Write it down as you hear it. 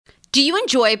Do you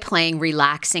enjoy playing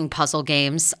relaxing puzzle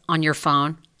games on your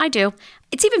phone? I do.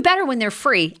 It's even better when they're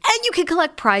free, and you can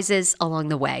collect prizes along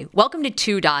the way. Welcome to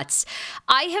Two Dots.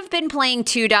 I have been playing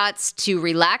Two Dots to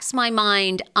relax my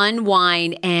mind,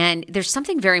 unwind, and there's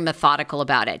something very methodical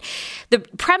about it. The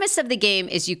premise of the game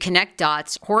is you connect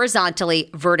dots horizontally,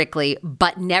 vertically,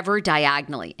 but never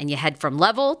diagonally, and you head from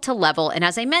level to level. And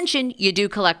as I mentioned, you do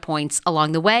collect points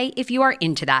along the way if you are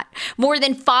into that. More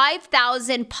than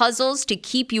 5,000 puzzles to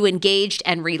keep you engaged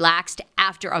and relaxed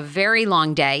after a very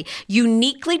long day.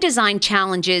 Uniquely designed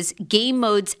challenges, game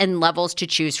modes, and levels to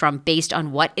choose from based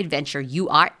on what adventure you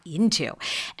are into.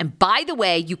 And by the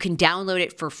way, you can download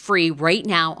it for free right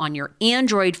now on your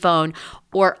Android phone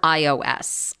or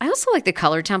iOS. I also like the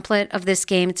color template of this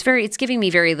game. It's giving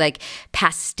me very like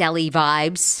pastel-y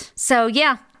vibes. So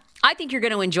yeah, I think you're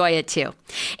going to enjoy it too.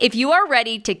 If you are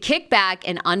ready to kick back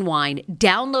and unwind,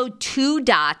 download Two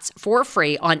Dots for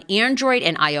free on Android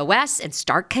and iOS and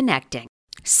start connecting.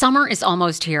 Summer is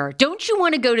almost here. Don't you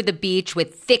want to go to the beach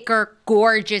with thicker,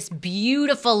 gorgeous,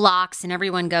 beautiful locks and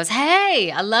everyone goes, "Hey,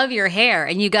 I love your hair."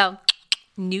 And you go,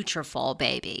 "Nutrafol,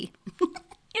 baby."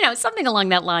 Something along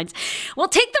that lines. Well,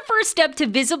 take the first step to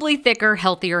visibly thicker,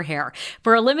 healthier hair.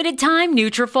 For a limited time,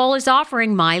 Nutrafol is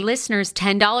offering my listeners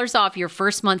 $10 off your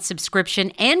first month subscription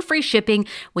and free shipping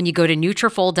when you go to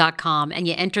Nutrafol.com and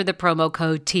you enter the promo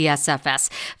code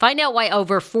TSFS. Find out why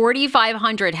over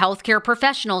 4,500 healthcare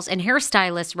professionals and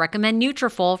hairstylists recommend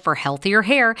Nutrafol for healthier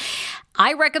hair.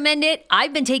 I recommend it.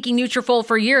 I've been taking Nutrafol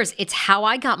for years. It's how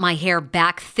I got my hair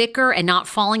back thicker and not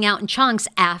falling out in chunks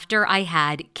after I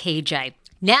had KJ.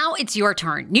 Now it's your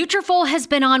turn. Nutrafol has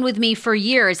been on with me for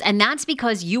years, and that's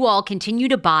because you all continue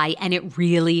to buy, and it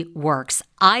really works.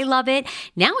 I love it.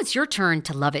 Now it's your turn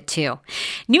to love it too.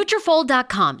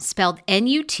 Nutrafol.com, spelled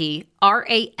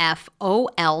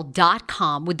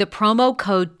Nutrafol.com with the promo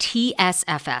code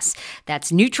TSFS.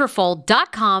 That's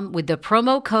Nutrafol.com with the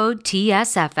promo code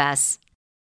TSFS.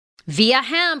 Via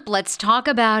Hemp, let's talk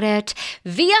about it.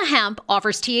 Via Hemp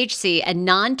offers THC and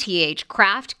non-TH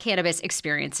craft cannabis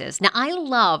experiences. Now, I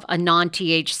love a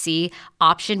non-THC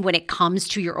option when it comes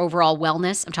to your overall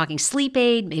wellness. I'm talking sleep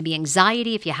aid, maybe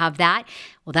anxiety if you have that.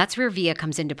 Well, that's where Via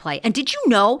comes into play. And did you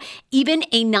know even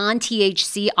a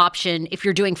non-THC option, if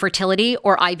you're doing fertility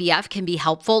or IVF, can be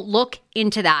helpful? Look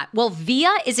into that. Well, Via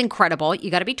is incredible.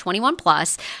 You got to be 21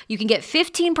 plus. You can get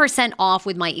 15% off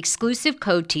with my exclusive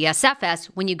code TSFS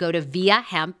when you go to Via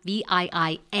Hemp,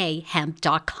 VIIA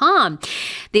hemp.com.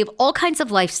 They have all kinds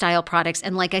of lifestyle products.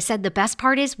 And like I said, the best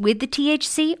part is with the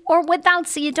THC or without,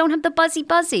 so you don't have the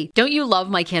buzzy. Don't you love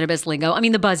my cannabis lingo? I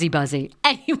mean, the buzzy.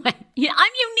 Anyway, I'm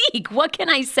unique. What can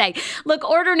I say? Look,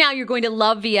 order now. You're going to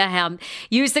love Via Hemp.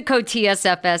 Use the code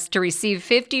TSFS to receive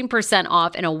 15%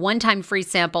 off and a one-time free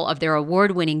sample of their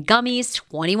award-winning gummies,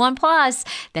 21 plus.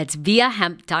 That's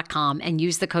viahemp.com and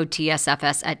use the code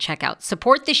TSFS at checkout.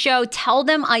 Support the show. Tell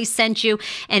them I sent you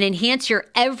and enhance your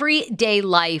everyday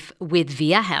life with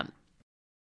Via Hemp.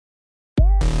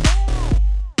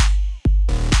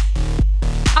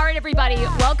 All right, everybody,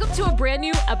 welcome to a brand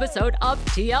new episode of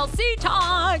TLC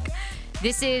Talk.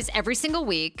 This is every single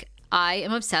week. I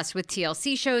am obsessed with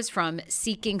TLC shows from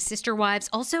Seeking Sister Wives.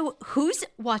 Also, who's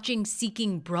watching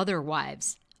Seeking Brother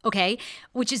Wives? Okay,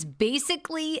 which is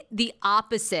basically the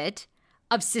opposite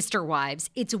of Sister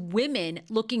Wives. It's women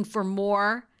looking for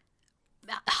more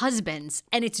husbands,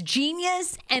 and it's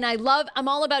genius. And I'm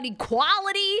all about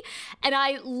equality, and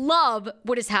I love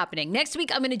what is happening. Next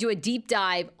week, I'm going to do a deep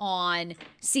dive on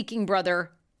Seeking Brother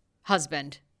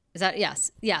Husband. Is that?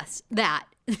 Yes, that.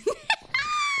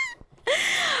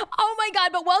 Oh my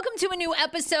God, but welcome to a new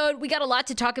episode. We got a lot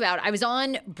to talk about. I was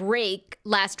on break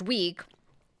last week,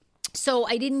 so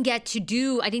I didn't get to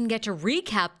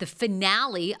recap the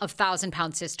finale of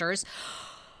 1,000-Pound Sisters.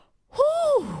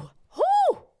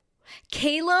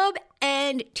 Caleb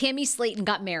and Tammy Slayton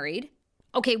got married.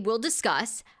 Okay, we'll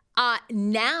discuss.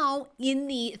 Now in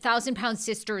the 1,000-Pound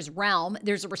Sisters realm,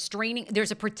 there's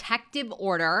a protective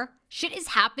order. Shit is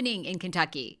happening in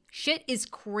Kentucky. Shit is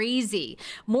crazy.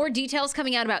 More details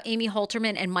coming out about Amy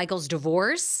Halterman and Michael's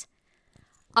divorce.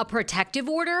 A protective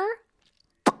order.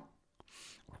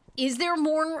 Is there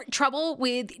more trouble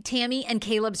with Tammy and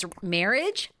Caleb's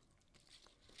marriage?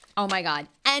 Oh my God.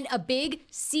 And a big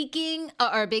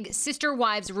Sister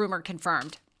Wives rumor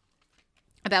confirmed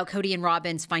about Kody and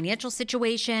Robyn's financial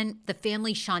situation. The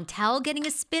family Chantel getting a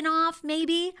spinoff,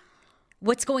 maybe.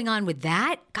 What's going on with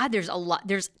that? God, there's a lot.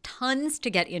 There's tons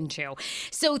to get into.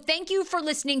 So thank you for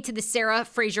listening to the Sarah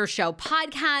Fraser Show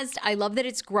podcast. I love that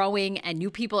it's growing and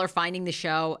new people are finding the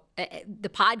show, the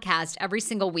podcast every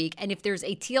single week. And if there's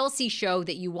a TLC show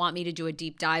that you want me to do a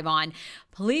deep dive on,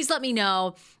 please let me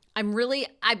know.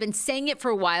 I've been saying it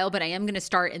for a while, but I am going to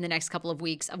start in the next couple of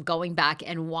weeks of going back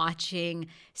and watching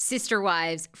Sister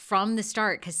Wives from the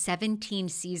start, because 17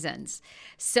 seasons.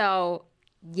 So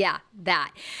yeah,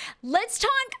 that. Let's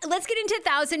get into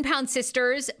 1,000-Pound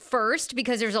Sisters first,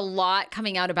 because there's a lot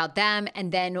coming out about them.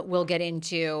 And then we'll get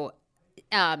into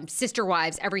Sister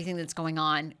Wives, everything that's going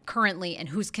on currently, and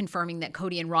who's confirming that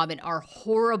Kody and Robyn are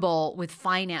horrible with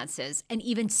finances and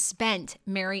even spent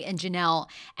Mary and Janelle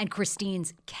and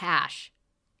Christine's cash.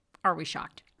 Are we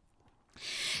shocked?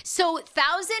 So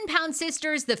 1,000-Pound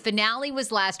Sisters, the finale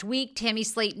was last week. Tammy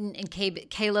Slayton and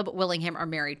Caleb Willingham are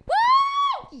married.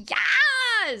 Woo!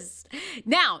 Yes!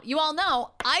 Now, you all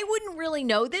know, I wouldn't really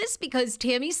know this because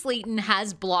Tammy Slayton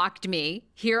has blocked me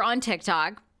here on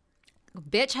TikTok.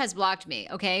 Bitch has blocked me,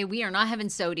 okay? We are not having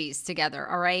sodies together,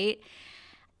 all right?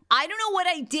 I don't know what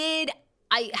I did.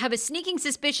 I have a sneaking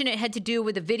suspicion it had to do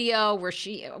with a video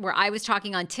where I was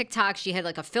talking on TikTok. She had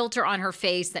like a filter on her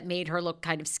face that made her look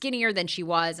kind of skinnier than she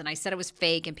was, and I said it was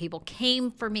fake, and people came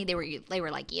for me. They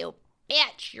were like, "You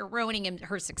bitch, you're ruining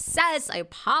her success." I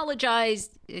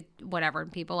apologized. Whatever.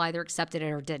 People either accepted it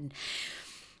or didn't.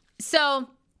 So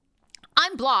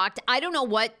I'm blocked. I don't know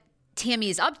what Tammy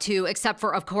is up to, except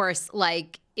for, of course,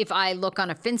 like if I look on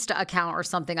a Finsta account or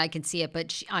something, I can see it,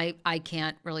 but I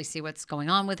can't really see what's going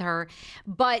on with her.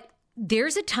 But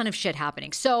there's a ton of shit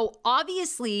happening. So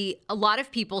obviously, a lot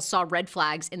of people saw red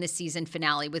flags in the season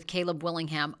finale with Caleb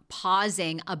Willingham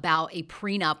pausing about a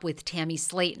prenup with Tammy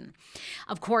Slayton.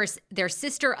 Of course, their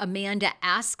sister Amanda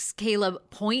asks Caleb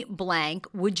point blank,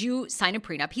 "Would you sign a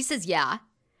prenup?" He says, "Yeah."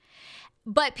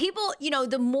 But people,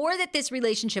 the more that this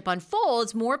relationship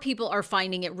unfolds, more people are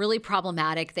finding it really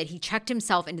problematic that he checked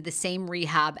himself into the same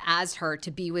rehab as her to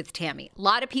be with Tammy. A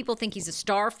lot of people think he's a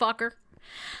star fucker.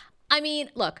 I mean,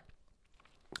 look,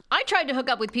 I tried to hook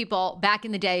up with people back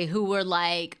in the day who were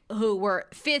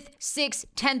 5th, 6th,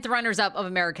 10th runners up of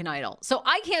American Idol. So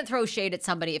I can't throw shade at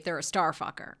somebody if they're a star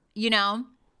fucker,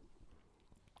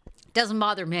 Doesn't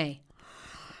bother me.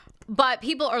 But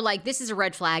people are like, this is a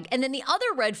red flag. And then the other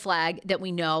red flag that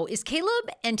we know is Caleb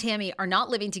and Tammy are not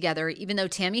living together, even though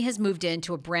Tammy has moved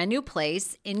into a brand new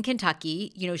place in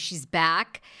Kentucky. She's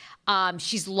back.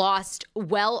 She's lost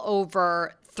well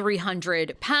over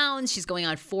 300 pounds. She's going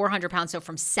on 400 pounds. So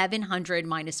from 700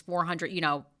 minus 400,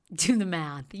 do the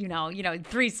math,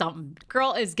 3-something.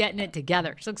 Girl is getting it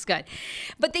together. She looks good.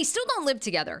 But they still don't live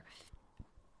together.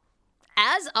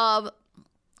 As of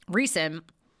recent,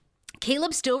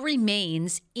 Caleb still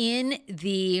remains in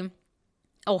the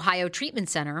Ohio Treatment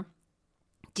Center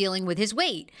dealing with his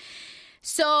weight.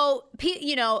 So,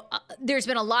 there's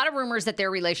been a lot of rumors that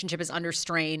their relationship is under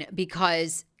strain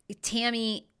because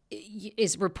Tammy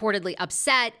is reportedly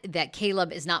upset that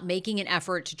Caleb is not making an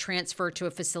effort to transfer to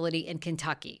a facility in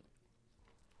Kentucky.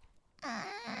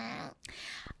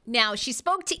 Now, she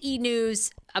spoke to E!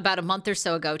 News about a month or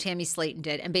so ago, Tammy Slayton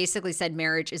did, and basically said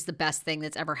marriage is the best thing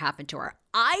that's ever happened to her.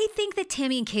 I think that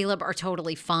Tammy and Caleb are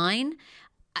totally fine.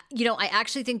 I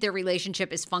actually think their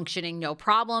relationship is functioning no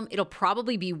problem. It'll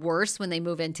probably be worse when they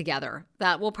move in together.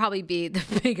 That will probably be the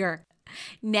bigger.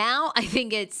 Now, I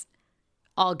think it's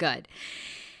all good.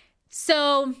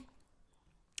 So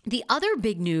the other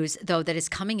big news, though, that is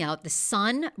coming out, The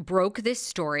Sun broke this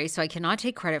story, so I cannot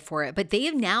take credit for it, but they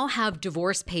now have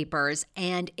divorce papers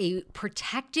and a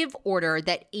protective order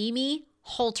that Amy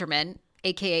Halterman,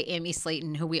 aka Amy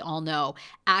Slayton, who we all know,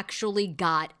 actually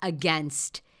got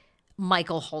against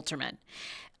Michael Halterman.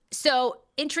 So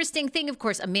interesting thing, of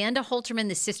course, Amanda Halterman,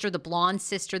 the sister, the blonde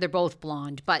sister, they're both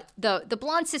blonde, but the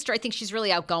blonde sister, I think she's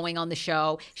really outgoing on the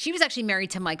show. She was actually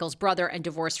married to Michael's brother and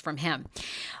divorced from him.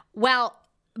 Well,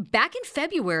 back in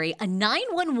February, a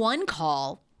 911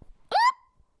 call.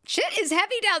 Shit is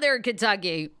heavy down there in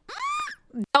Kentucky.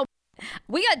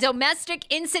 We got domestic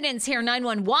incidents here,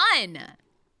 911.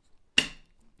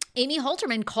 Amy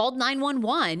Halterman called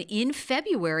 911 in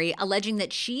February, alleging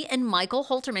that she and Michael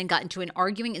Halterman got into an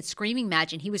arguing and screaming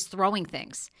match and he was throwing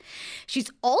things. She's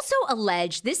also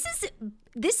alleged, this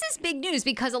is big news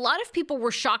because a lot of people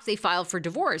were shocked they filed for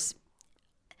divorce.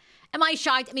 Am I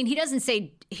shocked? I mean, he doesn't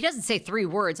say 3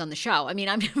 words on the show. I mean,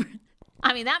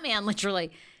 that man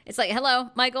literally, it's like, hello,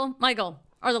 Michael,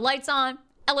 are the lights on?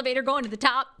 Elevator going to the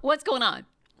top? What's going on?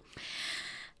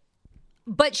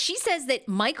 But she says that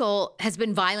Michael has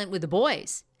been violent with the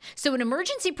boys. So an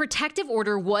emergency protective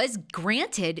order was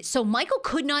granted. So Michael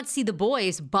could not see the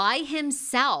boys by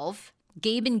himself,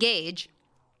 Gabe and Gage,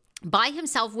 by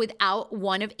himself without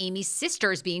one of Amy's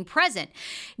sisters being present.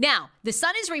 Now, the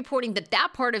Sun is reporting that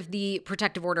that part of the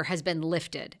protective order has been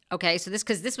lifted. Okay, so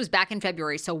because this was back in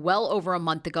February, so well over a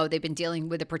month ago, they've been dealing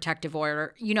with a protective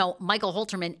order. You know, Michael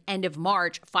Holterman, end of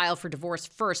March, filed for divorce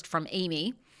first from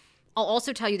Amy. I'll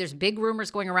also tell you there's big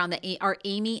rumors going around that are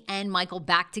Amy and Michael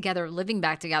back together, living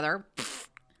back together. Pfft,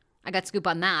 I got scoop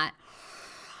on that.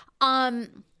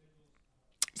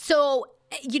 So,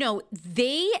 you know,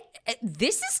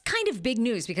 this is kind of big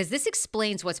news because this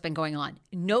explains what's been going on.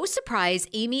 No surprise,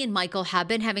 Amy and Michael have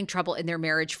been having trouble in their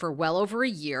marriage for well over a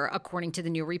year, according to the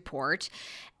new report.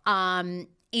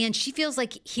 And she feels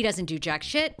like he doesn't do jack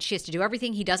shit. She has to do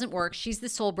everything. He doesn't work. She's the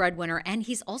sole breadwinner. And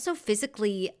he's also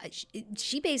physically,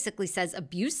 she basically says,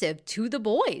 abusive to the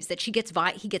boys, that he gets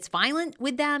violent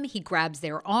with them. He grabs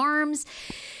their arms.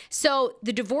 So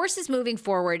the divorce is moving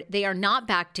forward. They are not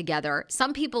back together.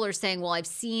 Some people are saying, well, I've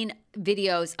seen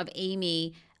videos of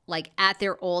Amy like at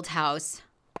their old house.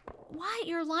 What?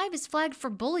 Your live is flagged for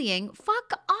bullying?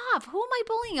 Fuck off. Who am I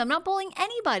bullying? I'm not bullying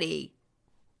anybody.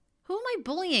 Who am I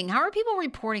bullying? How are people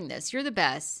reporting this? You're the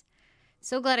best.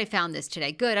 So glad I found this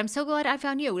today. Good. I'm so glad I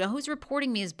found you. Now, who's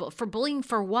reporting me for bullying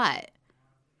for what?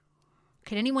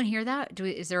 Can anyone hear that?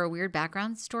 Is there a weird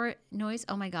background noise?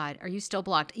 Oh my God. Are you still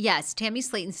blocked? Yes. Tammy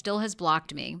Slayton still has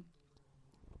blocked me.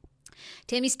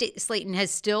 Tammy Slayton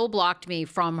has still blocked me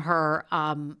from her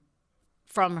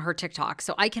TikTok.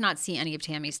 So I cannot see any of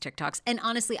Tammy's TikToks. And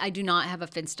honestly, I do not have a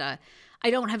Finsta. I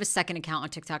don't have a second account on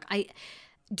TikTok.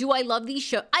 Do I love these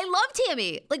shows? I love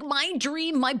Tammy. Like my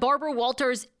dream, my Barbara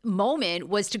Walters moment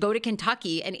was to go to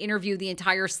Kentucky and interview the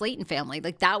entire Slayton family.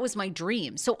 Like that was my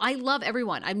dream. So I love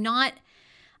everyone. I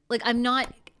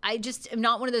just am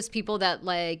not one of those people that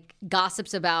like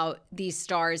gossips about these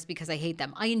stars because I hate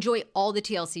them. I enjoy all the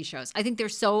TLC shows. I think they're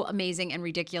so amazing and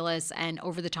ridiculous and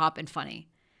over the top and funny.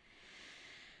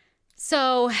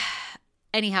 So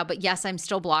anyhow, but yes, I'm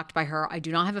still blocked by her. I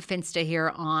do not have a Finsta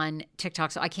here on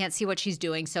TikTok, so I can't see what she's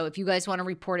doing. So if you guys want to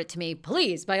report it to me,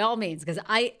 please, by all means, because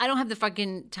I don't have the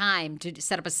fucking time to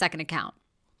set up a second account.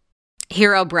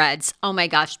 Hero Breads. Oh my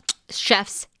gosh.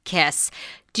 Chef's kiss.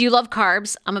 Do you love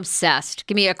carbs? I'm obsessed.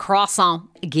 Give me a croissant.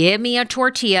 Give me a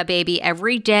tortilla, baby,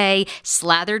 every day,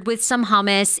 slathered with some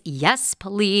hummus. Yes,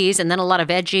 please. And then a lot of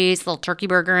veggies, a little turkey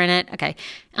burger in it. Okay.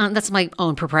 That's my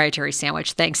own proprietary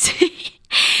sandwich. Thanks.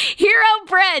 Hero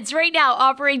Breads right now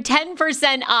offering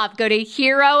 10% off. Go to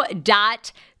hero.co.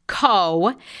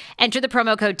 Enter the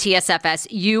promo code TSFS.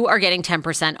 You are getting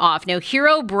 10% off. Now,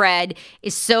 Hero Bread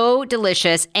is so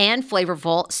delicious and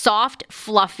flavorful, soft,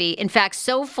 fluffy. In fact,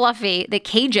 so fluffy that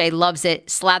KJ loves it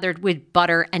slathered with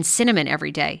butter and cinnamon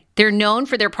every day. They're known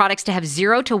for their products to have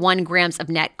 0 to 1 grams of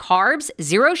net carbs,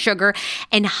 0 sugar,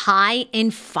 and high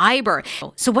in fiber.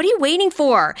 So what are you waiting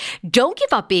for? Don't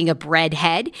give up being a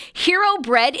breadhead. Hero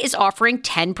Bread is offering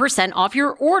 10% off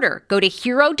your order. Go to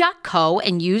hero.co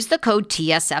and use the code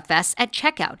TSFS at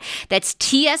checkout. That's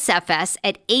TSFS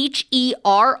at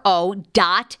HERO.CO.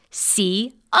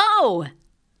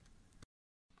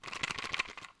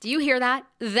 Do you hear that?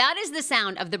 That is the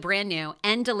sound of the brand new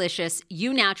and delicious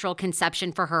Eu Natural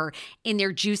Conception for Her in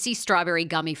their juicy strawberry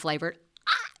gummy flavored.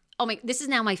 Oh my, this is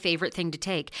now my favorite thing to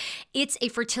take. It's a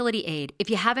fertility aid. If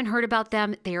you haven't heard about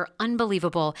them, they are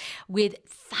unbelievable with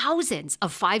thousands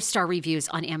of 5-star reviews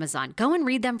on Amazon. Go and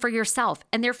read them for yourself.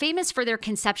 And they're famous for their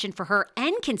Conception for Her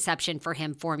and Conception for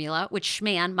Him formula, which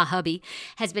Schman, my hubby,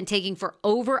 has been taking for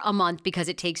over a month because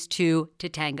it takes 2 to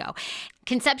tango.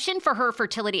 Conception for Her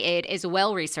fertility aid is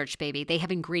well-researched, baby. They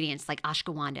have ingredients like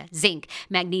ashwagandha, zinc,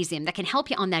 magnesium that can help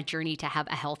you on that journey to have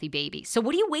a healthy baby. So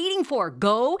what are you waiting for?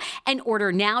 Go and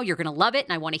order now. You're going to love it,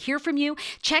 and I want to hear from you.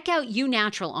 Check out Eu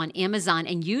Natural on Amazon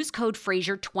and use code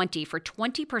Fraser20 for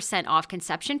 20% off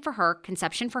Conception for Her,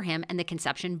 Conception for Him, and the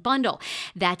Conception Bundle.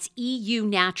 That's EU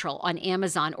Natural on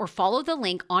Amazon, or follow the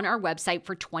link on our website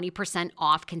for 20%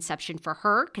 off Conception for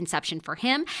Her, Conception for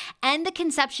Him, and the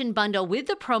Conception Bundle with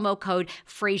the promo code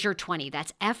Fraser20.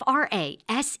 That's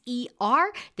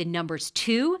FRASER, the numbers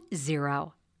 20.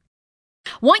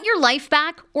 Want your life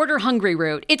back? Order Hungry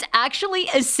Root. It's actually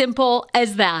as simple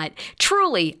as that.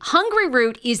 Truly, Hungry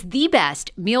Root is the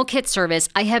best meal kit service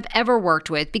I have ever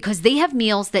worked with because they have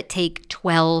meals that take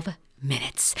 12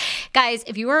 minutes. Guys,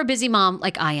 if you are a busy mom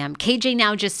like I am, KJ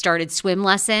now just started swim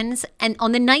lessons. And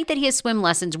on the night that he has swim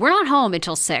lessons, we're not home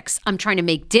until 6. I'm trying to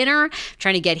make dinner,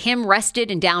 trying to get him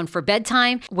rested and down for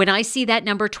bedtime. When I see that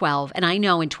number 12, and I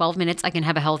know in 12 minutes I can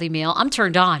have a healthy meal, I'm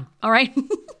turned on. All right.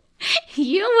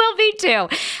 You will be too.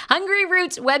 Hungry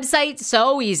Roots website,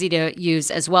 so easy to use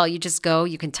as well. You just go,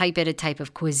 you can type in a type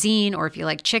of cuisine, or if you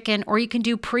like chicken, or you can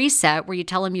do preset where you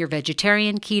tell them you're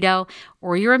vegetarian, keto,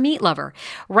 or you're a meat lover.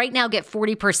 Right now, get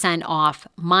 40% off.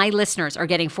 My listeners are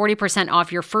getting 40%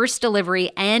 off your first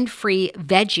delivery and free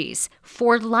veggies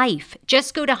for life.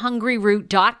 Just go to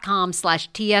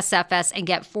hungryroot.com/TSFS and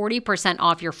get 40%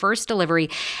 off your first delivery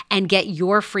and get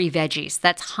your free veggies.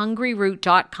 That's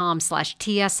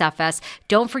hungryroot.com/TSFS.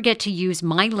 Don't forget to use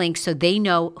my link so they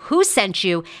know who sent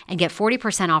you and get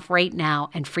 40% off right now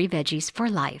and free veggies for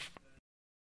life.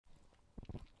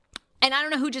 And I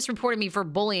don't know who just reported me for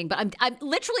bullying, but I'm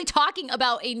literally talking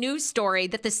about a news story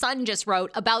that the Sun just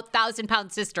wrote about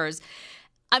 1,000-pound sisters.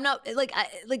 I'm not like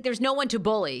there's no one to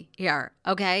bully here,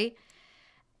 okay?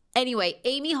 Anyway,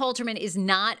 Amy Halterman is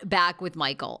not back with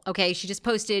Michael, okay? She just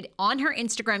posted on her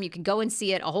Instagram, you can go and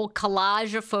see it, a whole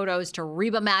collage of photos to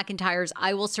Reba McEntire's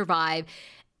I Will Survive.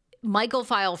 Michael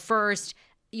filed first.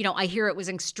 You know, I hear it was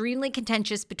extremely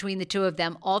contentious between the two of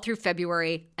them all through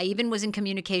February. I even was in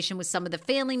communication with some of the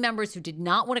family members who did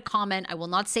not want to comment. I will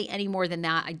not say any more than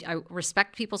that. I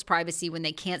respect people's privacy when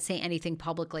they can't say anything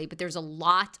publicly, but there's a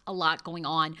lot going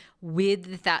on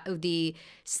with the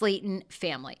Slayton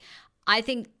family. I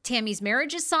think Tammy's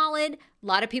marriage is solid. A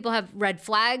lot of people have red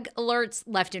flag alerts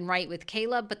left and right with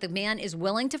Caleb, but the man is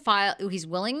willing to file. He's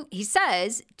willing, he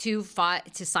says, to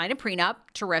sign a prenup.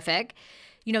 Terrific.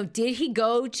 You know, did he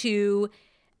go to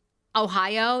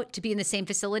Ohio to be in the same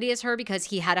facility as her because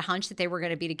he had a hunch that they were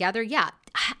going to be together? Yeah.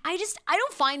 I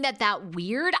don't find that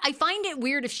weird. I find it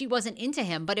weird if she wasn't into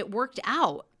him, but it worked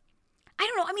out. I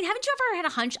don't know. I mean, haven't you ever had a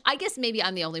hunch? I guess maybe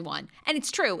I'm the only one. And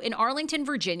it's true. In Arlington,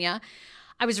 Virginia,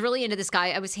 I was really into this guy.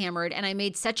 I was hammered and I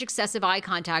made such excessive eye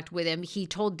contact with him. He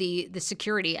told the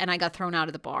security and I got thrown out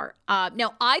of the bar.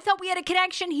 Now, I thought we had a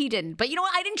connection. He didn't. But you know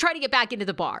what? I didn't try to get back into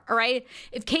the bar, all right?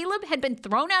 If Caleb had been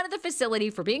thrown out of the facility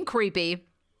for being creepy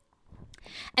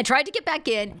and tried to get back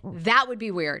in, that would be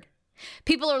weird.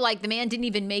 People are like, the man didn't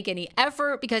even make any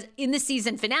effort because in the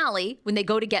season finale, when they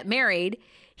go to get married,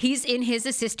 he's in his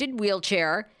assisted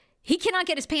wheelchair. He cannot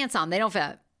get his pants on. They don't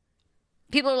fit.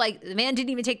 People are like, the man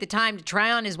didn't even take the time to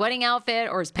try on his wedding outfit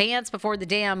or his pants before the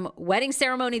damn wedding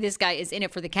ceremony. This guy is in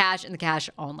it for the cash and the cash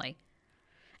only.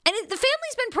 And the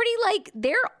family's been pretty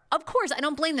of course, I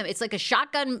don't blame them. It's like a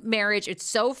shotgun marriage. It's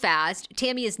so fast.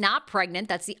 Tammy is not pregnant.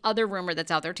 That's the other rumor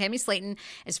that's out there. Tammy Slayton,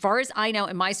 as far as I know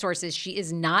in my sources, she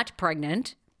is not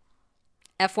pregnant.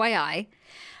 FYI.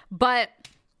 But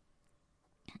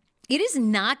it is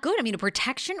not good. I mean, a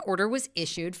protection order was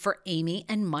issued for Amy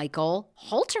and Michael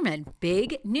Halterman.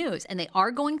 Big news. And they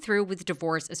are going through with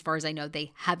divorce. As far as I know,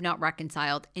 they have not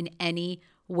reconciled in any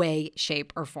way,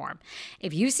 shape, or form.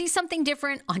 If you see something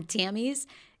different on Tammy's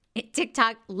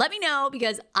TikTok, let me know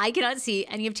because I cannot see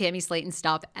any of Tammy Slayton's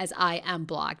stuff as I am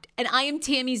blocked. And I am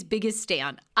Tammy's biggest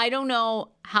stan. I don't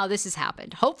know how this has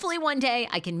happened. Hopefully one day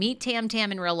I can meet Tam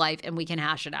in real life and we can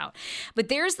hash it out. But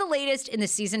there's the latest in the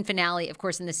season finale. Of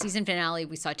course, in the season finale,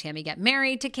 we saw Tammy get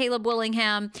married to Caleb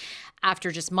Willingham after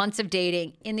just months of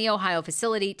dating in the Ohio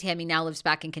facility. Tammy now lives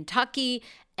back in Kentucky,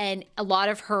 and a lot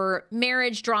of her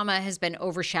marriage drama has been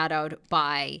overshadowed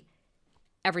by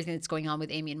everything that's going on with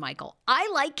Amy and Michael. I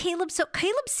like Caleb. So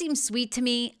Caleb seems sweet to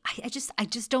me. I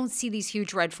just don't see these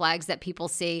huge red flags that people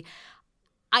see.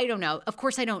 I don't know. Of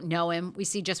course, I don't know him. We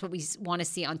see just what we want to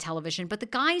see on television. But the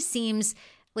guy seems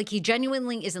like he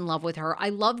genuinely is in love with her. I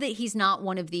love that he's not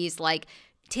one of these, like,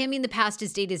 Tammy in the past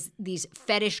has dated these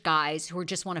fetish guys who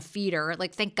just want to feed her.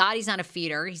 Like, thank God he's not a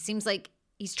feeder. He seems like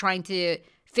he's trying to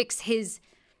fix his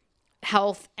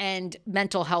health and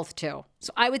mental health too.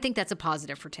 So I would think that's a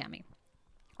positive for Tammy.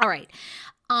 All right.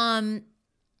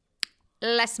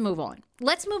 Let's move on.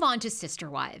 Let's move on to Sister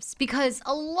Wives, because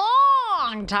a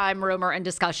long time rumor and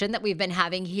discussion that we've been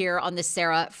having here on the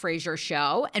Sarah Fraser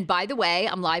show. And by the way,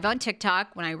 I'm live on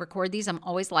TikTok. When I record these, I'm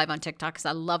always live on TikTok because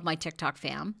I love my TikTok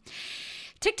fam.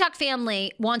 TikTok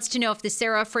family wants to know if the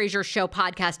Sarah Fraser Show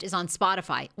podcast is on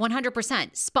Spotify.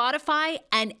 100%. Spotify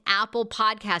and Apple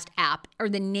Podcast app are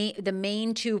the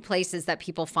main two places that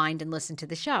people find and listen to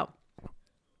the show.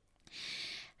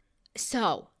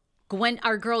 So,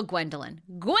 our girl Gwendolyn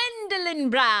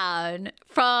Brown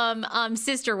from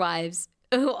Sister Wives,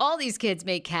 who all these kids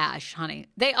make cash, honey.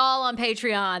 They all on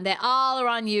Patreon. They all are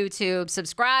on YouTube.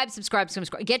 Subscribe.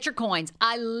 Get your coins.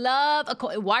 I love a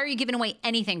coin. Why are you giving away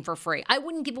anything for free? I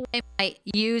wouldn't give away my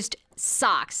used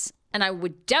socks, and I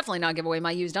would definitely not give away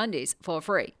my used undies for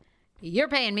free. You're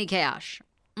paying me cash.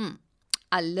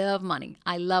 I love money.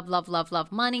 I love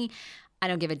money. I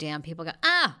don't give a damn. People go,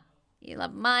 you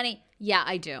love money. Yeah,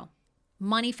 I do.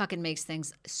 Money fucking makes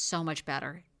things so much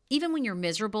better. even when you're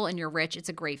miserable and you're rich, it's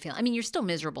a great feeling. I mean, you're still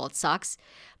miserable. It sucks,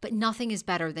 but nothing is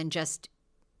better than just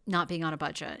not being on a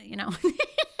budget, you know?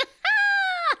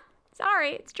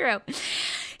 Sorry, it's true.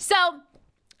 So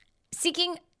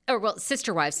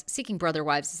sister wives, seeking brother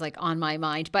wives is like on my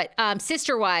mind, but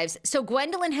sister wives. So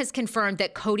Gwendolyn has confirmed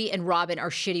that Kody and Robyn are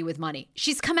shitty with money.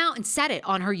 She's come out and said it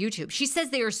on her YouTube. She says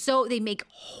they make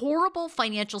horrible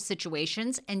financial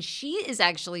situations. And she is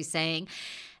actually saying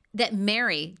that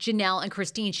Mary, Janelle, and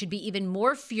Christine should be even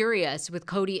more furious with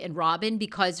Kody and Robyn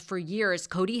because for years,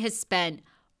 Kody has spent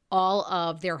all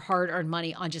of their hard-earned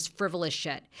money on just frivolous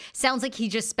shit. Sounds like he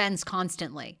just spends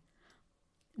constantly.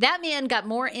 That man got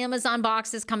more Amazon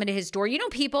boxes coming to his door. You know,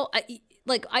 people,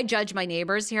 I judge my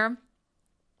neighbors here.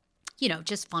 You know,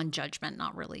 just fun judgment,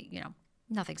 not really, you know,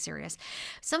 nothing serious.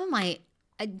 Some of my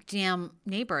damn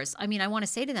neighbors, I mean, I want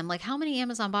to say to them, like, how many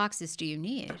Amazon boxes do you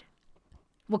need?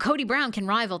 Well, Kody Brown can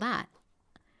rival that.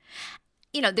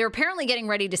 You know, they're apparently getting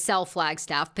ready to sell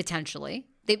Flagstaff, potentially.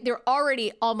 They're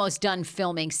already almost done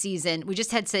filming season. We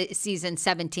just had season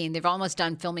 17. They've almost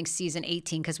done filming season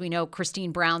 18 because we know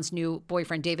Christine Brown's new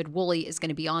boyfriend, David Woolley, is going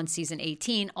to be on season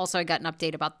 18. Also, I got an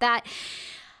update about that.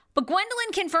 But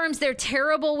Gwendolyn confirms they're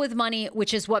terrible with money,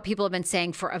 which is what people have been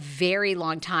saying for a very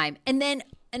long time. And then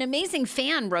an amazing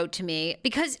fan wrote to me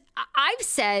because I've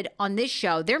said on this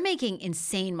show, they're making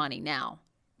insane money now.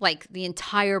 Like the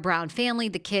entire Brown family,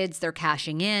 the kids, they're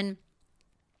cashing in.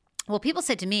 Well, people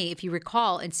said to me, if you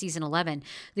recall in season 11,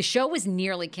 the show was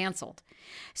nearly canceled.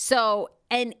 So,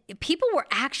 and people were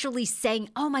actually saying,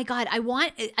 oh my God,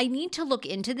 I need to look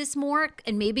into this more.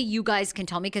 And maybe you guys can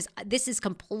tell me because this is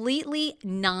completely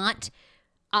not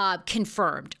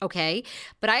confirmed. Okay.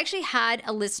 But I actually had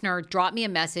a listener drop me a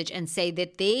message and say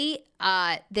that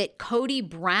that Kody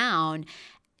Brown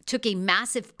took a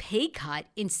massive pay cut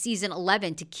in season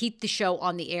 11 to keep the show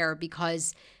on the air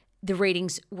because the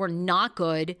ratings were not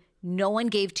good. No one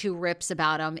gave two rips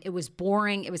about them. It was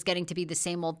boring. It was getting to be the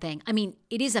same old thing. I mean,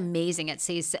 it is amazing. It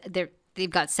says they've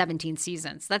got 17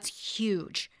 seasons. That's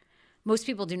huge. Most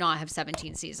people do not have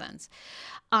 17 seasons.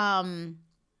 And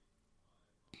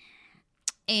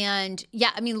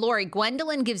yeah, I mean, Lori,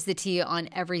 Gwendolyn gives the tea on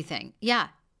everything. Yeah.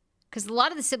 Because a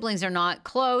lot of the siblings are not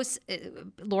close.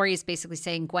 Lori is basically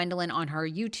saying Gwendolyn on her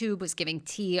YouTube was giving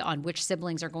tea on which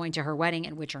siblings are going to her wedding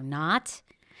and which are not.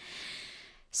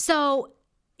 So,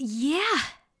 yeah,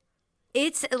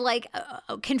 it's like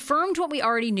confirmed what we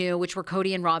already knew, which were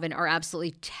Kody and Robyn are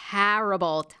absolutely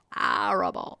terrible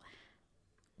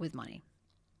with money.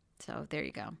 So there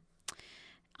you go.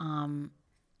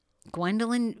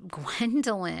 Gwendolyn,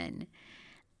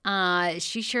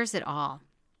 she shares it all.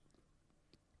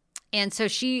 And so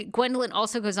Gwendolyn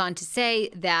also goes on to say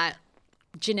that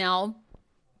Janelle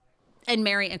and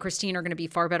Mary and Christine are going to be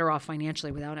far better off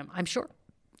financially without him. I'm sure.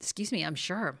 I'm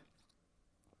sure.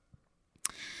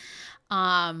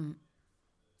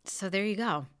 So there you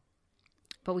go.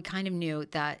 But we kind of knew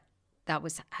that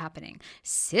was happening.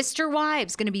 Sister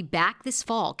Wives going to be back this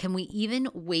fall. Can we even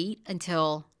wait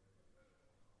until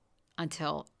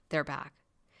they're back?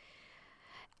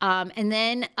 And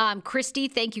then Christy,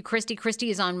 thank you, Christy.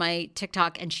 Christy is on my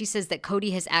TikTok, and she says that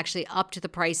Kody has actually upped the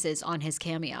prices on his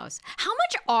cameos. How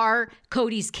much are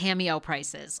Kody's cameo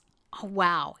prices? Oh,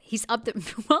 wow. He's up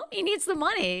well, he needs the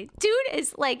money. Dude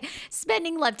is like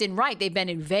spending left and right. They've been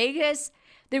in Vegas.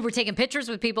 They were taking pictures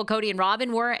with people Kody and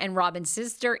Robyn were, and Robyn's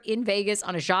sister in Vegas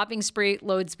on a shopping spree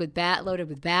loaded with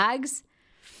bags.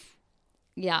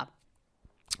 Yeah.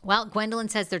 Well, Gwendolyn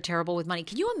says they're terrible with money.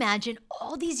 Can you imagine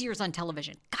all these years on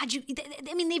television? God,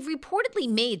 I mean, they've reportedly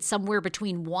made somewhere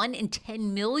between $1 and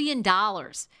 $10 million.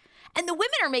 And the women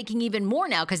are making even more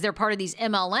now because they're part of these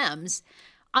MLMs.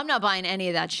 I'm not buying any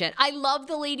of that shit. I love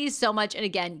the ladies so much. And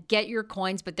again, get your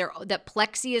coins, but that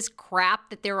Plexius crap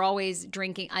that they're always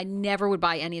drinking, I never would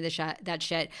buy any of that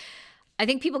shit. I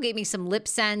think people gave me some lip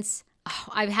sense.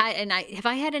 Oh, have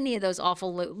I had any of those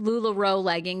awful LuLaRoe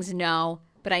leggings? No.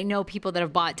 But I know people that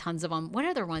have bought tons of them. What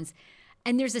other ones?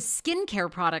 And there's a skincare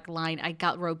product line I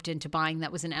got roped into buying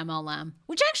that was an MLM,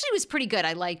 which actually was pretty good.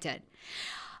 I liked it.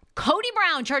 Kody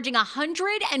Brown charging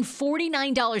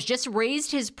 $149, just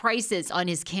raised his prices on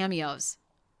his cameos.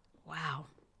 Wow.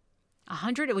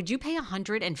 Would you pay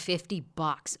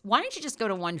 $150? Why don't you just go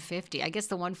to $150? I guess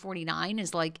the $149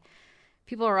 is like,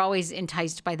 people are always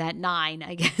enticed by that $9,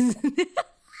 I guess.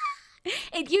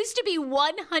 It used to be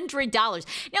 $100.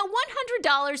 Now,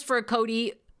 $100 for a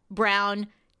Kody Brown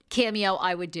cameo,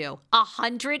 I would do.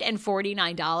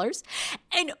 $149.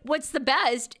 And what's the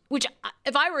best, which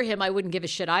if I were him, I wouldn't give a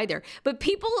shit either. But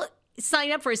people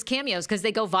sign up for his cameos because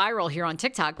they go viral here on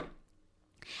TikTok.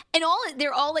 And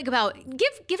they're all like about,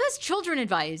 give us children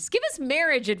advice. Give us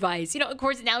marriage advice. Of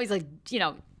course, now he's like,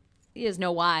 he has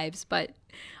no wives, but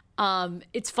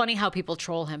it's funny how people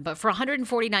troll him. But for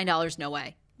 $149, no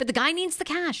way. But the guy needs the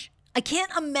cash. I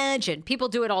can't imagine. People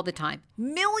do it all the time.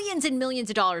 Millions and millions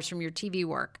of dollars from your TV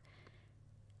work.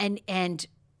 And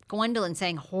Gwendolyn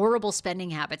saying horrible spending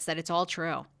habits, that it's all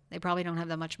true. They probably don't have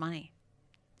that much money.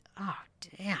 Oh,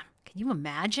 damn. Can you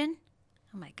imagine?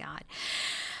 Oh, my God.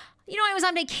 I was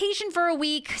on vacation for a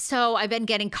week, so I've been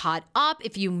getting caught up.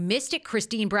 If you missed it,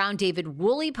 Christine Brown, David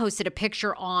Woolley posted a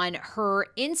picture on her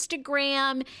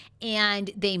Instagram, and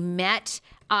they met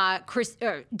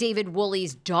David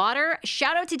Woolley's daughter.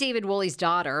 Shout out to David Woolley's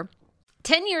daughter.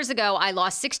 10 years ago, I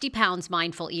lost 60 pounds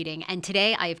mindful eating, and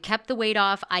today I have kept the weight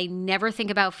off. I never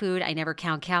think about food. I never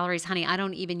count calories. Honey, I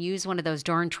don't even use one of those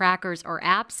darn trackers or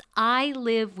apps. I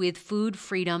live with food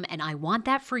freedom, and I want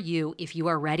that for you if you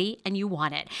are ready and you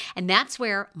want it. And that's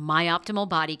where My Optimal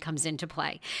Body comes into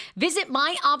play. Visit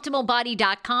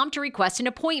myoptimalbody.com to request an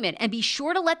appointment, and be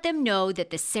sure to let them know that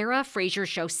the Sarah Fraser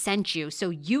Show sent you so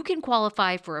you can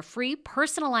qualify for a free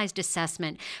personalized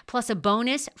assessment plus a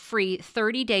bonus free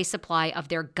 30-day supply of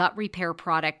their gut repair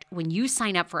product when you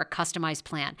sign up for a customized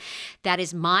plan. That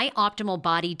is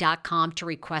myoptimalbody.com to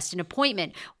request an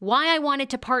appointment. Why I wanted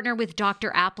to partner with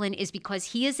Dr. Applin is because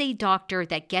he is a doctor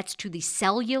that gets to the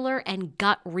cellular and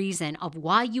gut reason of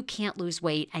why you can't lose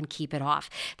weight and keep it off.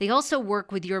 They also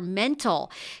work with your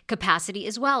mental capacity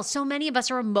as well. So many of us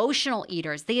are emotional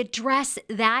eaters. They address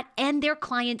that, and their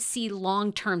clients see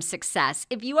long-term success.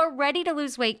 If you are ready to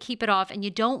lose weight, keep it off, and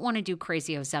you don't want to do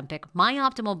crazy Ozempic,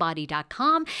 myoptimalbody.com,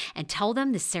 and tell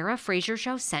them the Sarah Fraser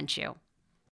Show sent you.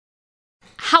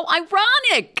 How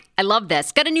ironic. I love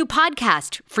this. Got a new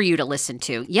podcast for you to listen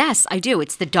to. Yes, I do.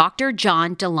 It's the Dr.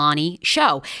 John Delaney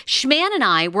Show. Schman and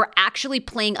I were actually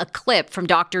playing a clip from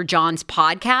Dr. John's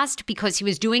podcast because he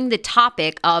was doing the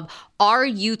topic of are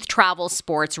youth travel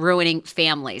sports ruining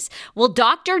families? Well,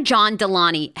 Dr. John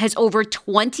Delaney has over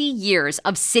 20 years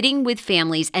of sitting with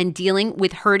families and dealing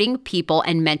with hurting people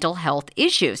and mental health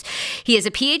issues. He has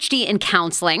a PhD in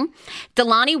counseling.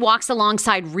 Delaney walks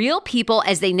alongside real people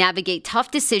as they navigate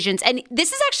tough decisions. And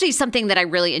this is actually something that I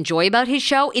really enjoy about his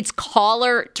show. It's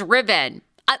caller driven.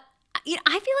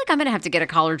 I feel like I'm going to have to get a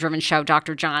caller-driven show,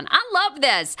 Dr. John. I love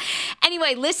this.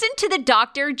 Anyway, listen to the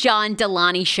Dr. John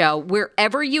Delaney Show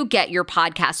wherever you get your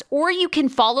podcast, or you can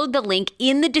follow the link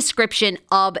in the description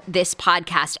of this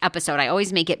podcast episode. I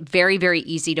always make it very, very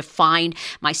easy to find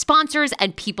my sponsors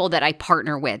and people that I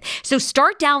partner with. So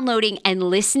start downloading and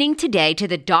listening today to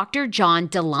the Dr. John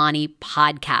Delaney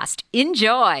podcast.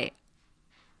 Enjoy.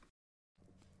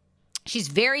 She's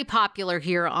very popular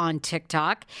here on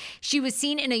TikTok. She was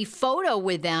seen in a photo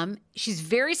with them. She's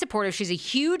very supportive. She's a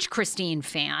huge Christine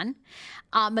fan.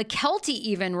 McKelty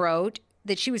even wrote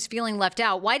that she was feeling left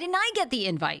out. Why didn't I get the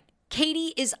invite?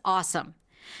 Kody is awesome.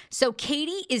 So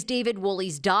Kody is David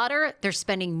Woolley's daughter. They're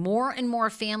spending more and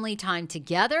more family time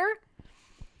together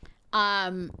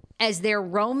as their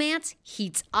romance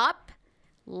heats up.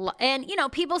 And,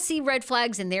 people see red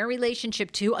flags in their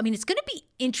relationship, too. I mean, it's going to be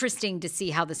interesting to see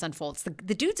how this unfolds.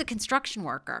 The dude's a construction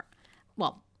worker.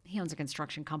 Well, he owns a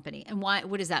construction company. And what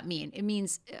does that mean? It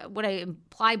means what I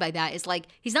imply by that is like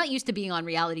he's not used to being on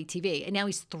reality TV. And now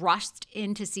he's thrust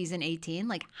into season 18.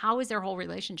 Like, how is their whole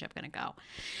relationship going to go?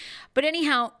 But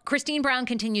anyhow, Christine Brown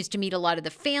continues to meet a lot of the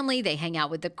family. They hang out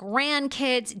with the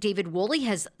grandkids. David Woolley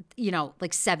has,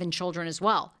 like 7 children as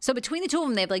well. So between the two of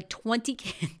them, they have like 20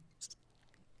 kids.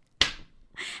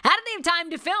 How do they have time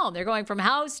to film? They're going from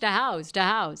house to house to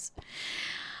house.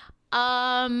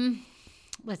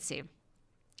 Let's see.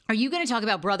 Are you going to talk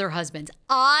about Brother Husbands?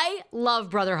 I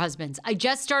love Brother Husbands. I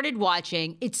just started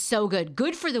watching. It's so good.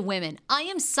 Good for the women. I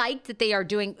am psyched that they are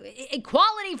doing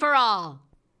equality for all.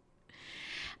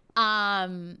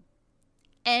 And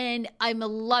I'm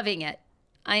loving it.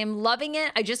 I am loving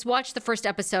it. I just watched the first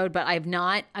episode, but I'm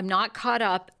not caught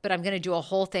up, but I'm going to do a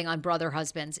whole thing on Brother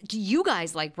Husbands. Do you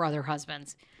guys like Brother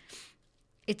Husbands?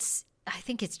 I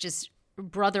think it's just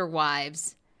brother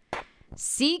wives.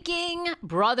 Seeking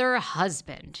Brother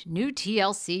Husband, new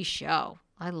TLC show.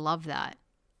 I love that.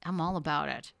 I'm all about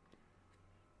it.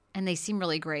 And they seem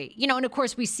really great. And of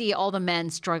course we see all the men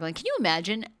struggling. Can you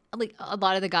imagine? Like a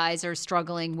lot of the guys are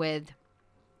struggling with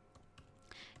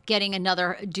getting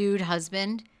another dude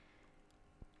husband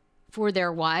for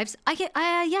their wives.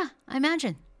 I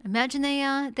imagine. Imagine they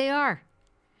are.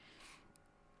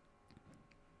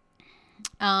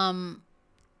 I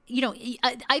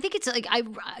think it's like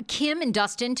Kim and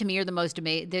Dustin to me are the most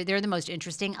amazing. They're the most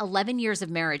interesting. 11 years of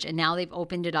marriage, and now they've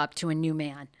opened it up to a new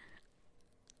man.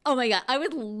 Oh my God. I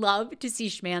would love to see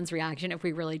Schman's reaction if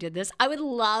we really did this. I would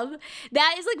love,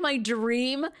 that is like my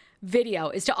dream video,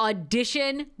 is to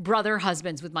audition brother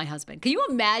husbands with my husband. Can you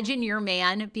imagine your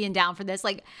man being down for this?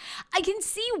 Like, I can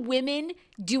see women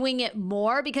doing it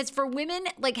more because for women,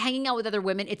 like hanging out with other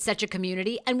women, it's such a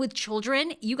community. And with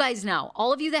children, you guys know,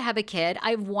 all of you that have a kid,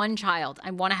 I have one child.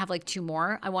 I want to have like two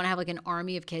more. I want to have like an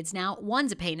army of kids now.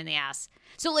 One's a pain in the ass.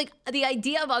 So like the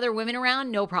idea of other women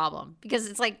around, no problem, because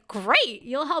it's like, great,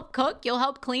 you'll help cook, you'll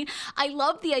help clean. I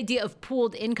love the idea of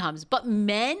pooled incomes, but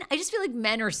men, I just feel like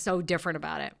men are so different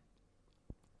about it.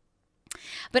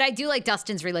 But I do like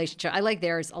Dustin's relationship. I like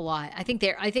theirs a lot. I think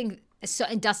so,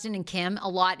 and Dustin and Kim, a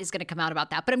lot is going to come out about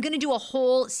that. But I'm going to do a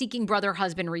whole Seeking Brother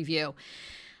Husband review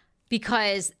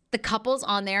because the couples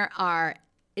on there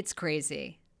it's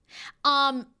crazy.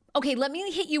 Okay, let me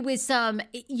hit you with some,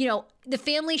 the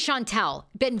family Chantel,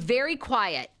 been very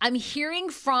quiet. I'm hearing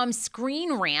from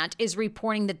Screen Rant is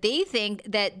reporting that they think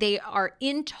that they are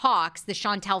in talks, the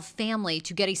Chantel family,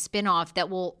 to get a spinoff that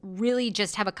will really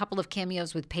just have a couple of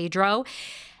cameos with Pedro.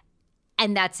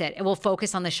 And that's it. It will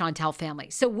focus on the Chantel family.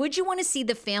 So would you want to see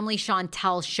the family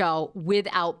Chantel show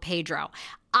without Pedro?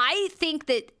 I think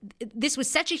that this was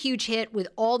such a huge hit with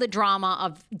all the drama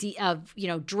of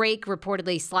Drake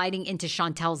reportedly sliding into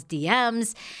Chantel's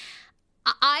DMs.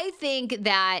 I think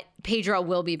that Pedro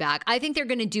will be back. I think they're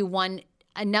going to do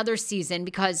another season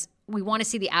because we want to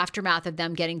see the aftermath of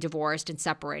them getting divorced and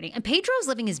separating. And Pedro's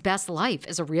living his best life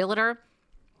as a realtor.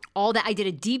 All that, I did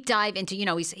a deep dive into,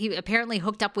 he apparently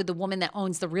hooked up with the woman that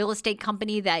owns the real estate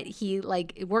company that he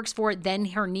works for, then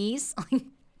her niece.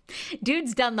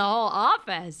 Dude's done the whole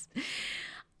office.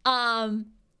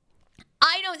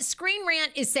 Screen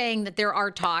Rant is saying that there are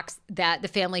talks that the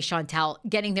family Chantel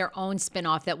getting their own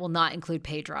spinoff that will not include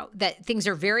Pedro, that things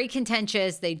are very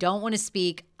contentious. They don't want to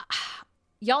speak.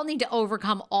 Y'all need to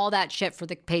overcome all that shit for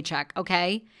the paycheck,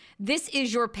 okay? This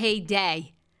is your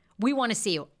payday. We want to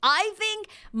see you. I think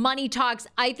money talks.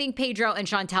 I think Pedro and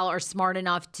Chantel are smart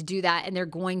enough to do that, and they're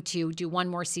going to do one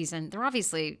more season. They're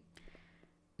obviously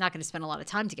not going to spend a lot of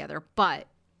time together, but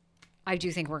I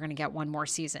do think we're going to get one more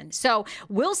season. So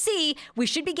we'll see. We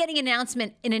should be getting an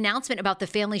announcement about the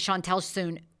family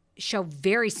Chantel show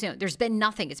very soon. There's been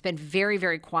nothing. It's been very,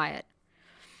 very quiet.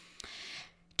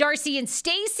 Darcy and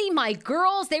Stacey, my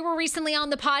girls, they were recently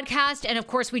on the podcast. And of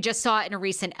course, we just saw it in a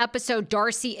recent episode.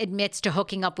 Darcy admits to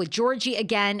hooking up with Georgie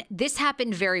again. This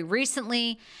happened very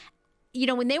recently.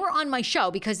 When they were on my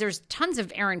show, because there's tons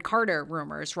of Aaron Carter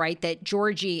rumors, right? That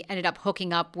Georgie ended up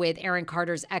hooking up with Aaron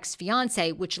Carter's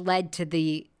ex-fiance, which led to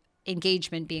the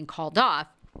engagement being called off.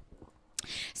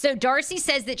 So Darcy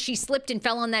says that she slipped and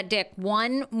fell on that dick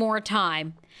one more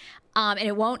time. And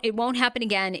it won't happen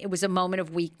again. It was a moment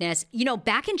of weakness.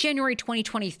 Back in January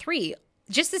 2023,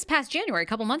 just this past January, a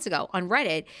couple months ago on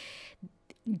Reddit,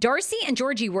 Darcy and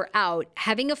Georgie were out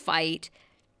having a fight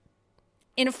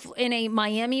in a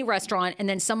Miami restaurant, and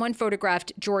then someone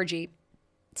photographed Georgie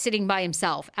sitting by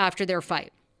himself after their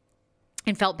fight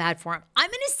and felt bad for him. I'm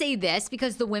going to say this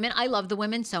because I love the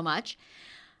women so much.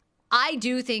 I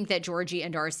do think that Georgie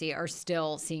and Darcy are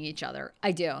still seeing each other.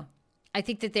 I do. I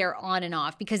think that they're on and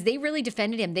off because they really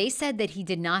defended him. They said that he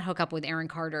did not hook up with Aaron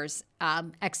Carter's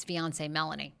ex-fiance,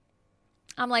 Melanie.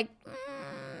 I'm like,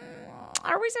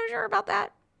 are we so sure about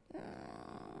that?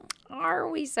 Are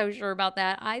we so sure about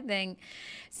that? I think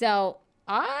so.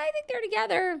 I think they're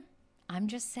together. I'm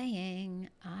just saying,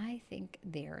 I think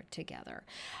they're together.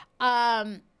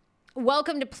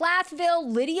 Welcome to Plathville.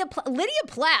 Lydia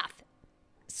Plath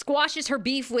squashes her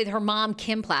beef with her mom,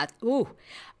 Kim Plath. Ooh.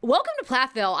 Welcome to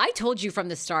Plathville. I told you from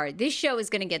the start, this show is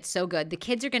going to get so good. Those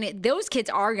kids are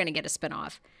going to get a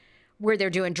spinoff where they're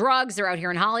doing drugs. They're out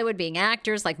here in Hollywood being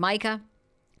actors like Micah.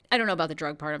 I don't know about the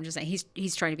drug part. I'm just saying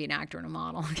he's trying to be an actor and a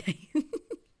model. Okay.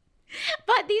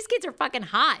 But these kids are fucking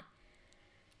hot.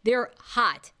 They're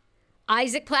hot.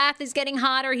 Isaac Plath is getting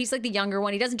hotter. He's like the younger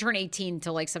one. He doesn't turn 18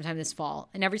 until like sometime this fall.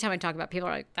 And every time I talk about it, people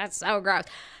are like, that's so gross.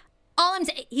 All I'm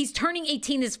saying, he's turning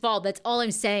 18 this fall. That's all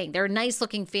I'm saying. They're a nice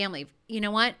looking family. You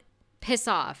know what? Piss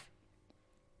off.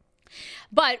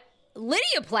 But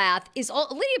Lydia Plath is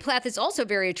also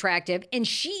very attractive, and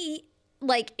she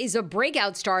is a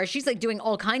breakout star. She's doing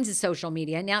all kinds of social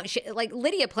media. Now,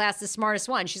 Lydia Plath's the smartest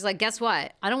one. She's like, guess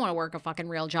what? I don't want to work a fucking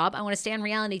real job. I want to stay on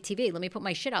reality TV. Let me put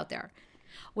my shit out there.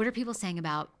 What are people saying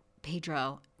about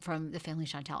Pedro from the family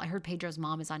Chantel? I heard Pedro's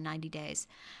mom is on 90 Days.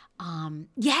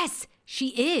 Yes, she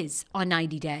is on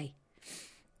 90 Day.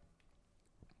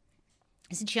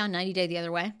 Isn't she on 90 Day the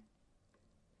other way?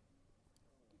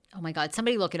 Oh my God,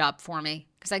 somebody look it up for me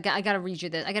because I got to read you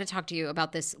this. I got to talk to you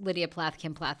about this Lydia Plath,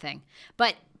 Kim Plath thing.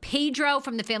 But Pedro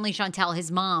from the family Chantel,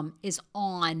 his mom, is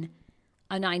on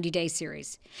a 90-day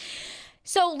series.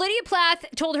 So Lydia Plath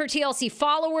told her TLC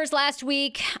followers last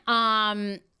week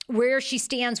where she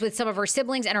stands with some of her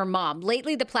siblings and her mom.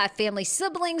 Lately, the Plath family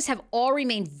siblings have all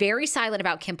remained very silent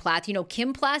about Kim Plath. You know,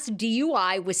 Kim Plath's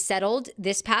DUI was settled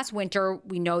this past winter.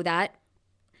 We know that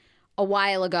a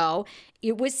while ago.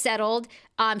 It was settled.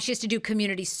 She has to do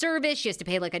community service. She has to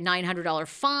pay like a $900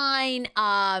 fine.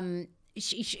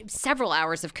 Several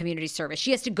hours of community service.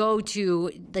 She has to go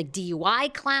to like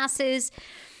DUI classes.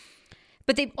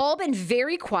 But they've all been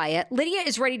very quiet. Lydia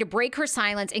is ready to break her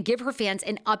silence and give her fans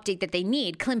an update that they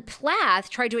need. Kim Plath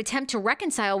tried to attempt to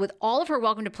reconcile with all of her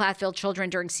Welcome to Plathville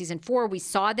children during season 4. We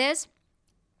saw this.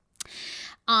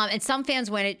 And some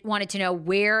fans wanted to know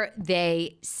where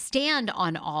they stand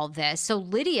on all this. So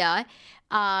Lydia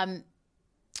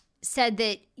said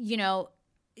that, you know,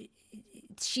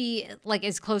 she like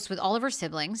is close with all of her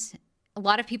siblings. A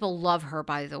lot of people love her,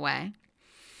 by the way.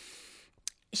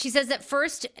 She says that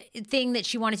first thing that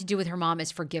she wanted to do with her mom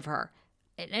is forgive her.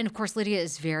 And of course, Lydia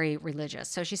is very religious.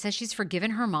 So she says she's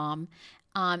forgiven her mom.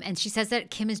 And she says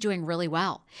that Kim is doing really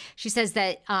well. She says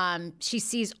that she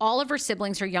sees all of her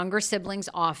siblings, her younger siblings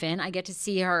often. I get to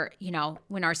see her, you know,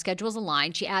 when our schedules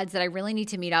align. She adds that I really need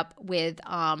to meet up with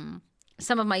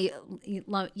some of my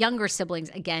younger siblings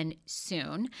again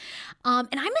soon. And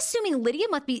I'm assuming Lydia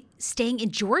must be staying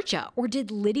in Georgia, or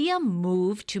did Lydia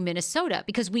move to Minnesota?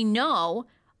 Because we know,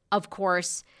 of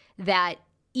course, that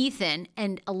Ethan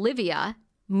and Olivia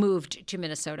moved to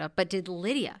Minnesota, but did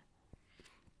Lydia?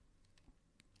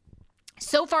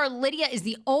 So far, Lydia is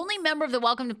the only member of the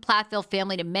Welcome to Plathville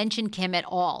family to mention Kim at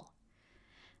all.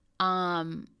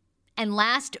 And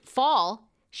last fall,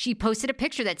 she posted a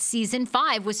picture that season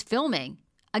 5 was filming.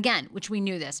 Again, which we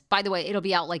knew this. By the way, it'll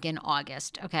be out like in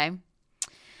August, okay?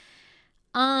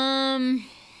 And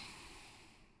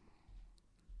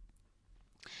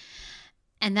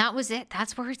that was it.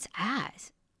 That's where it's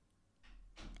at.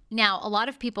 Now, a lot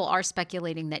of people are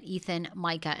speculating that Ethan,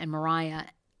 Micah, and Mariah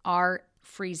are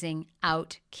freezing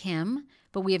out Kim,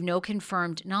 but we have no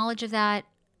confirmed knowledge of that.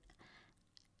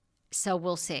 So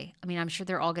we'll see. I mean, I'm sure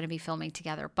they're all going to be filming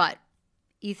together, but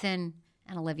Ethan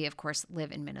and Olivia, of course,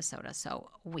 live in Minnesota, so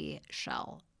we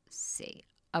shall see.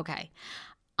 Okay.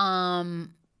 Love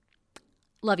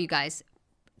you guys.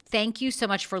 Thank you so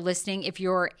much for listening. If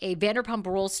you're a Vanderpump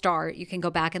Rules star, you can go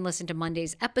back and listen to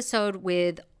Monday's episode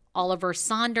with Oliver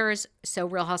Saunders, so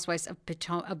Real Housewives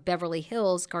of Beverly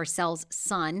Hills, Garcelle's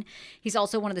son. He's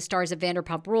also one of the stars of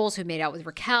Vanderpump Rules who made out with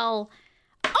Raquel.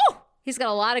 Oh, he's got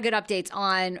a lot of good updates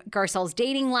on Garcelle's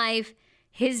dating life,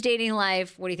 his dating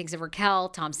life, what he thinks of Raquel,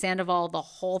 Tom Sandoval, the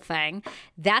whole thing.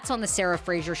 That's on the Sarah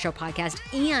Fraser Show podcast.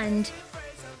 And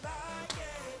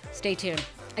stay tuned.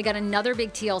 I got another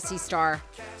big TLC star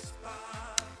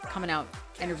coming out,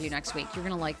 interview next week. You're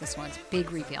going to like this one. It's a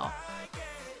big reveal.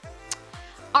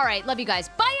 All right. Love you guys.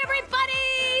 Bye, everybody.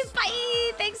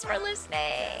 Bye. Thanks for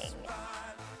listening.